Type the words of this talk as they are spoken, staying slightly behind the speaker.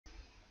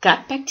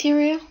Gut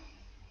bacteria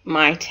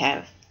might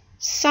have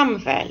some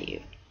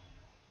value,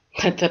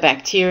 but the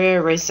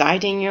bacteria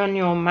residing in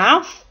your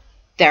mouth,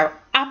 they're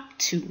up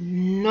to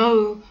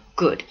no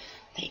good.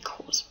 They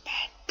cause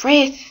bad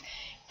breath,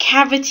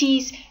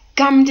 cavities,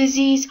 gum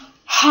disease,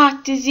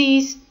 heart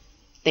disease.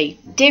 They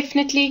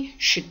definitely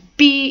should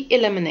be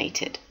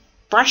eliminated.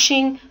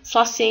 Brushing,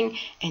 flossing,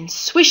 and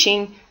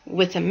swishing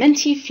with a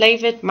minty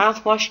flavored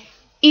mouthwash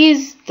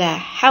is the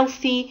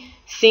healthy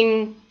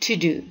thing to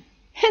do.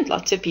 And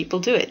lots of people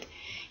do it.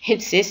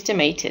 It's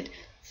estimated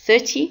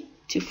 30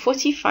 to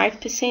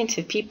 45%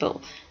 of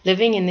people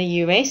living in the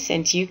US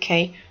and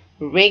UK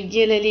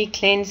regularly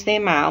cleanse their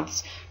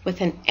mouths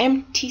with an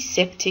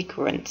antiseptic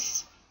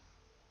rinse.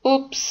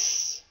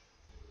 Oops!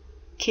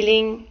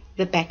 Killing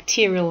the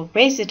bacterial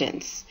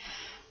residents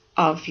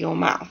of your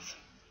mouth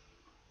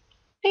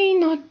may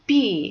not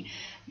be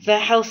the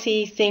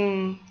healthy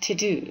thing to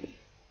do.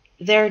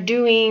 They're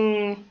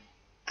doing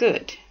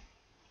good.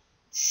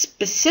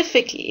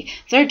 Specifically,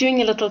 they're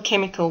doing a little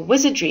chemical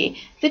wizardry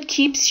that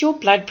keeps your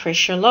blood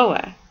pressure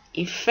lower,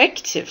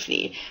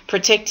 effectively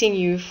protecting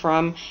you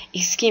from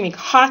ischemic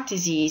heart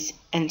disease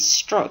and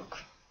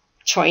stroke.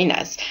 Join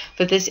us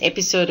for this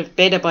episode of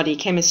Better Body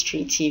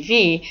Chemistry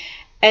TV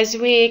as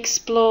we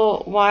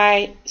explore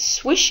why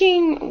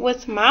swishing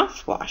with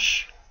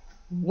mouthwash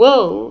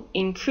will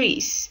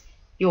increase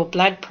your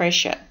blood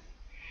pressure.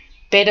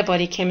 Better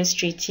Body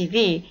Chemistry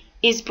TV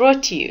is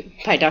brought to you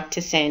by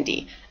Dr.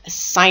 Sandy, a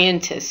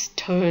scientist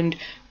turned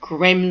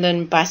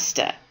gremlin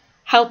buster,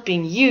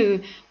 helping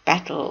you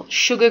battle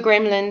sugar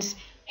gremlins,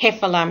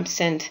 heifer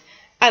lumps, and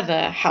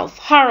other health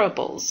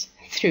horribles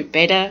through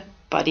better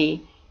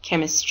body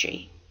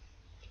chemistry.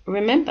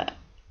 Remember,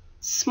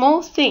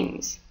 small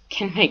things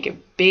can make a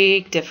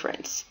big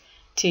difference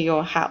to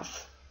your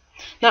health.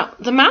 Now,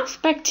 the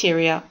mouth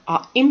bacteria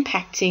are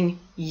impacting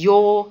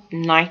your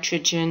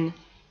nitrogen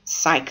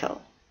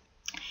cycle.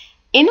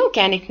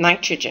 Inorganic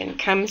nitrogen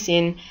comes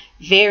in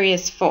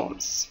various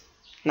forms: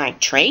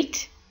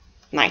 nitrate,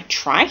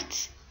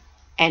 nitrite,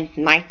 and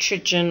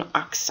nitrogen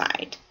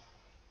oxide.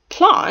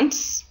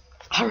 Plants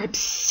are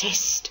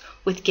obsessed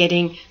with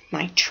getting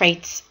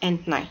nitrates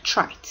and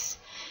nitrites.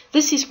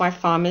 This is why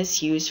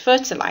farmers use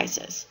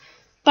fertilizers.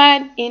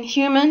 But in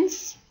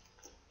humans,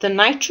 the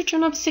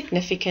nitrogen of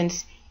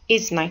significance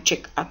is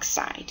nitric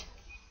oxide.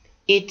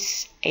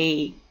 It's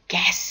a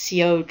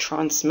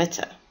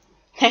gaso-transmitter.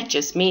 That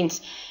just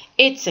means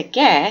it's a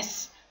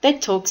gas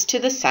that talks to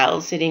the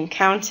cells it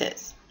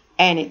encounters,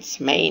 and its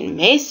main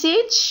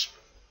message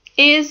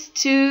is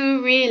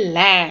to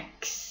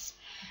relax.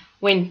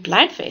 When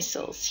blood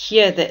vessels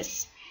hear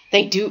this,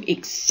 they do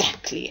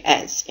exactly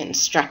as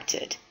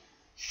instructed.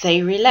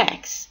 They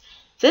relax.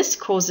 This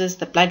causes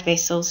the blood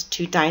vessels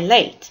to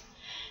dilate.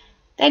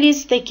 That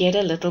is, they get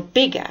a little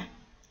bigger,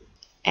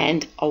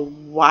 and a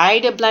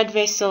wider blood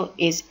vessel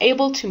is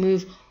able to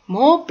move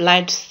more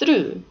blood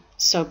through,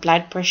 so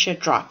blood pressure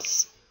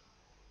drops.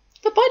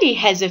 The body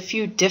has a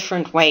few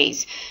different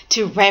ways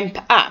to ramp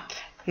up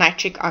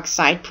nitric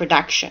oxide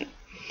production.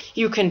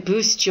 You can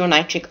boost your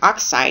nitric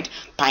oxide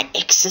by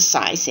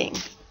exercising,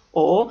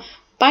 or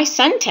by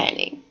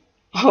suntanning,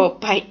 or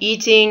by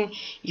eating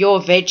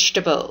your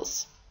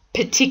vegetables,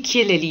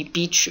 particularly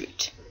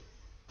beetroot,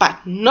 but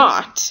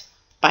not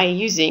by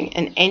using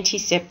an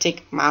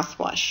antiseptic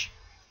mouthwash.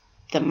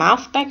 The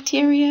mouth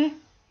bacteria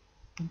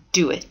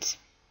do it.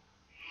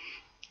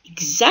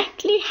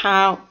 Exactly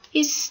how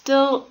is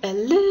still a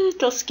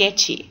little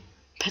sketchy,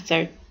 but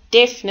they're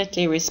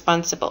definitely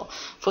responsible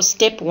for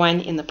step 1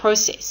 in the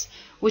process,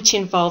 which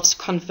involves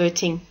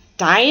converting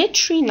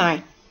dietary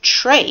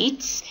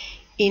nitrates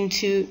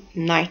into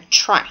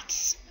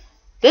nitrites.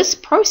 This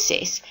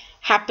process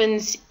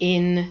happens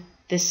in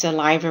the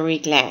salivary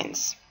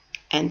glands,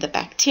 and the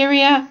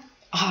bacteria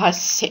are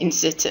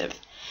sensitive.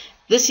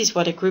 This is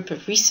what a group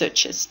of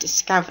researchers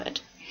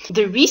discovered.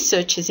 The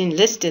researchers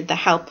enlisted the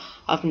help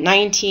of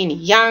 19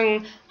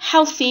 young,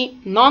 healthy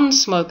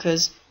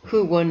non-smokers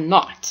who were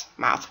not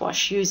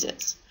mouthwash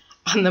users.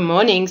 On the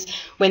mornings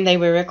when they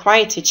were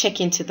required to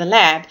check into the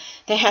lab,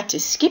 they had to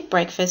skip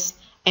breakfast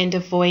and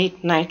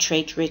avoid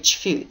nitrate-rich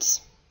foods.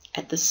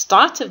 At the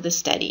start of the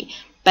study,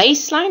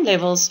 baseline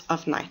levels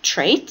of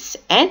nitrates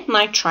and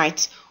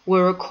nitrites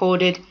were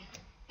recorded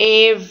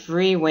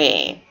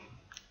everywhere.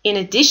 In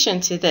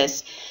addition to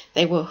this,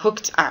 they were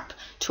hooked up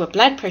to a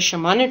blood pressure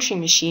monitoring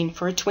machine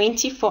for a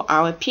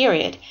 24-hour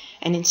period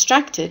and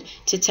instructed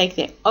to take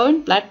their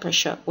own blood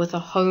pressure with a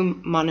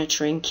home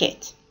monitoring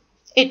kit.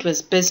 It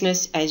was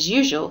business as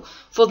usual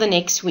for the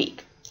next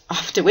week,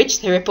 after which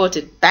they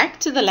reported back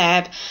to the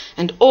lab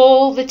and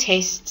all the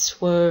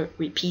tests were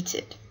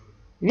repeated.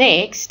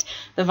 Next,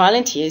 the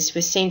volunteers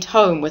were sent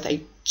home with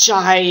a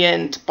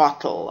giant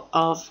bottle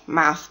of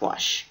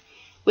mouthwash,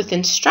 with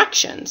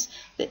instructions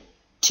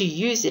to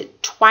use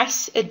it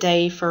twice a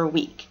day for a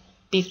week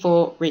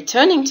before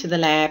returning to the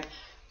lab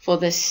for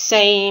the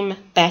same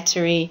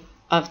battery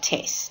of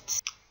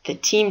tests. The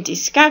team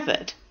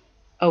discovered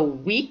a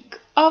week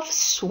of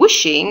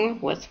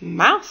swooshing with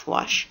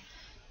mouthwash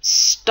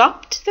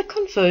stopped the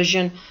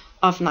conversion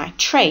of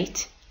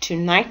nitrate to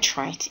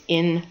nitrite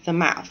in the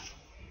mouth.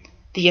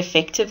 The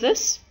effect of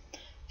this?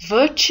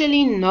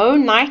 Virtually no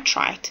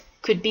nitrite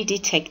could be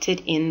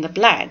detected in the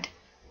blood,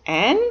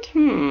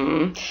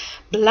 and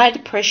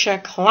blood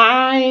pressure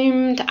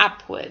climbed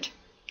upward.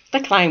 The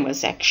climb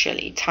was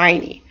actually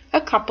tiny,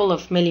 a couple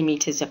of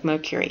millimeters of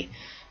mercury,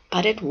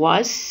 but it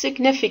was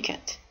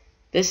significant.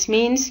 This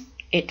means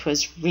it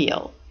was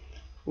real.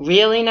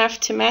 Real enough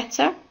to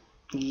matter?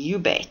 You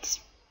bet.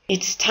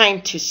 It's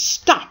time to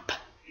stop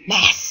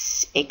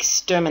mass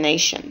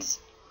exterminations.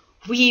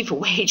 We've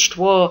waged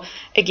war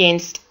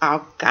against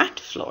our gut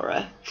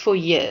flora for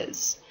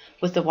years,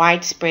 with the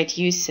widespread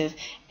use of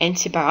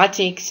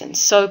antibiotics and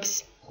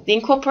soaps, the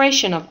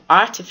incorporation of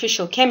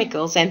artificial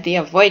chemicals and the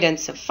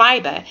avoidance of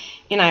fiber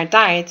in our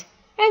diet,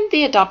 and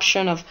the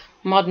adoption of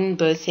modern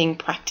birthing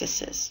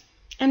practices.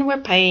 And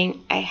we're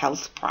paying a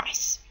health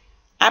price.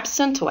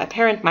 Absent or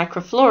apparent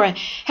microflora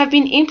have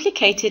been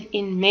implicated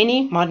in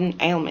many modern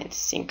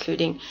ailments,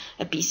 including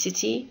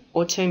obesity,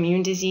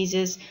 autoimmune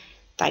diseases,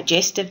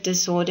 digestive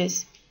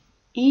disorders,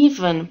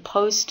 even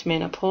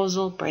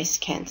postmenopausal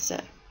breast cancer.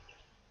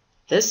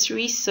 This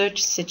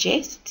research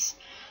suggests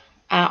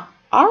our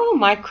oral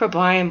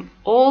microbiome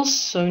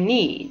also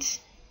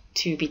needs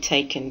to be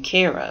taken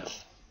care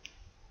of.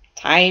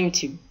 Time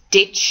to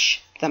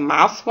ditch the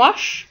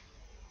mouthwash.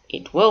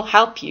 It will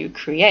help you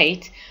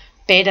create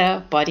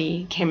better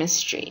body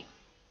chemistry.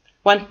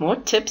 Want more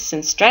tips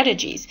and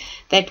strategies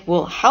that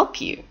will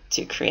help you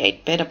to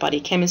create better body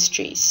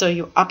chemistry so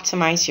you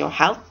optimize your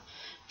health?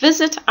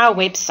 Visit our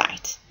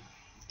website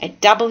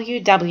at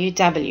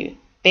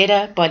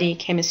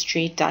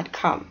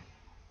www.betterbodychemistry.com.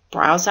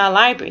 Browse our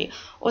library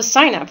or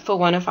sign up for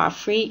one of our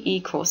free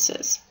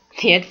e-courses.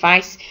 The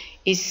advice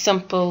is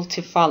simple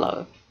to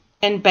follow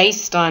and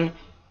based on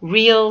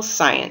real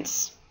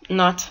science,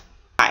 not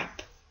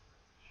hype.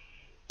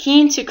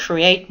 Keen to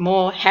create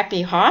more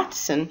happy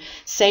hearts and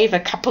save a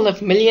couple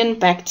of million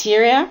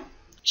bacteria?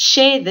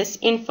 Share this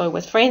info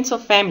with friends or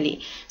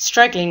family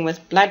struggling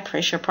with blood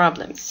pressure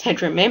problems.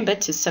 And remember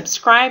to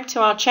subscribe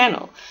to our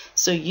channel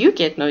so you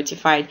get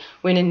notified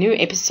when a new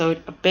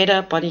episode of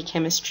Better Body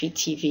Chemistry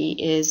TV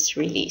is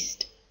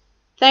released.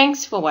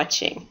 Thanks for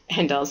watching,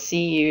 and I'll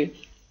see you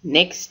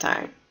next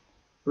time.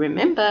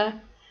 Remember,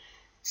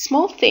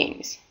 small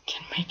things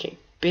can make a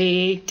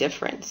big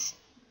difference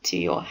to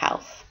your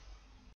health.